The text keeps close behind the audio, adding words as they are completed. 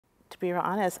be real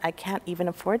honest, I can't even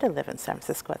afford to live in San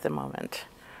Francisco at the moment,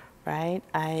 right?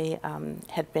 I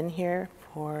had been here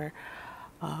for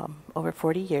over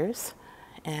 40 years,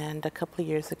 and a couple of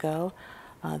years ago,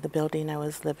 the building I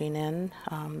was living in,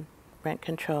 rent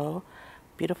control,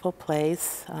 beautiful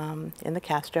place in the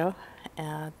Castro,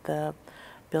 the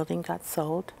building got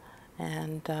sold,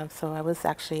 and so I was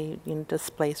actually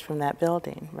displaced from that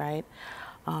building, right?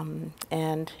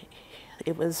 And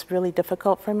it was really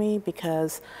difficult for me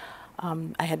because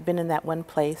I had been in that one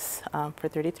place for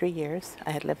 33 years. I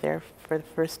had lived there for the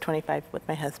first 25 with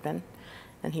my husband,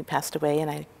 and he passed away, and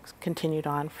I continued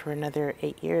on for another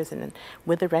 8 years. And then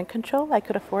with the rent control, I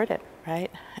could afford it,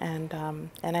 right? And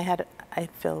I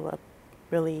feel a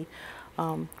really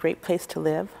great place to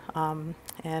live,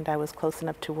 and I was close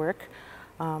enough to work.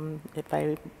 If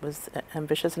I was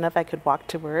ambitious enough, I could walk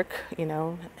to work,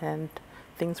 and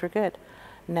things were good.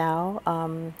 Now,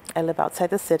 I live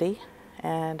outside the city,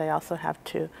 and I also have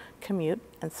to commute,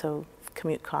 and so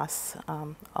commute costs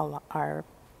are,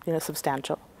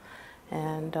 substantial.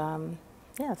 And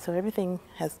yeah, so everything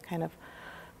has kind of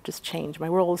just changed. My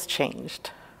world has changed.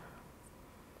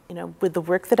 With the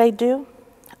work that I do,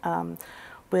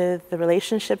 with the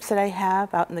relationships that I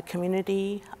have out in the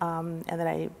community, and that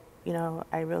I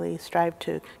really strive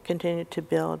to continue to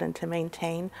build and to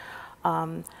maintain.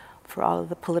 For all of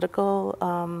the political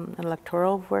and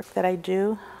electoral work that I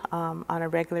do on a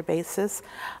regular basis,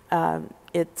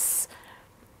 it's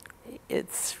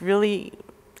really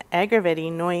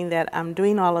aggravating knowing that I'm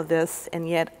doing all of this and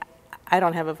yet I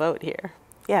don't have a vote here.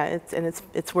 Yeah,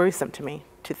 it's worrisome to me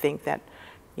to think that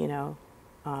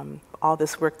all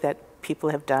this work that people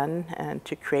have done and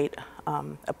to create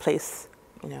a place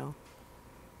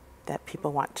that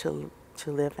people want to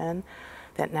live in,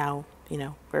 that now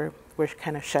we're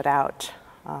kind of shut out,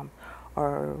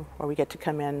 or we get to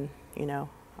come in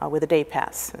with a day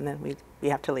pass and then we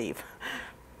have to leave.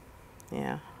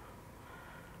 Yeah.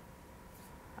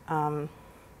 I'm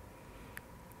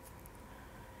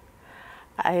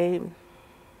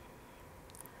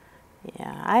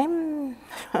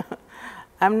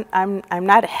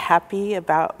not happy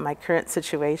about my current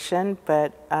situation,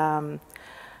 but I'm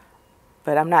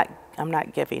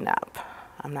not giving up.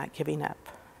 I'm not giving up.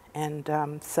 And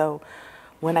so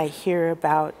when I hear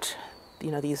about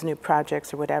these new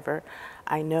projects or whatever,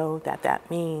 I know that that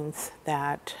means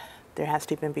that there has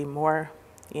to even be more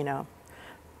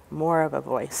more of a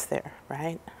voice there,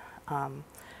 right?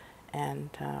 And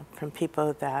from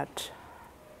people that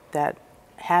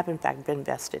have in fact been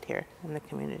vested here in the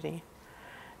community.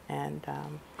 And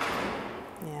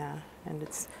yeah,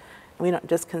 and we don't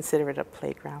just consider it a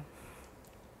playground.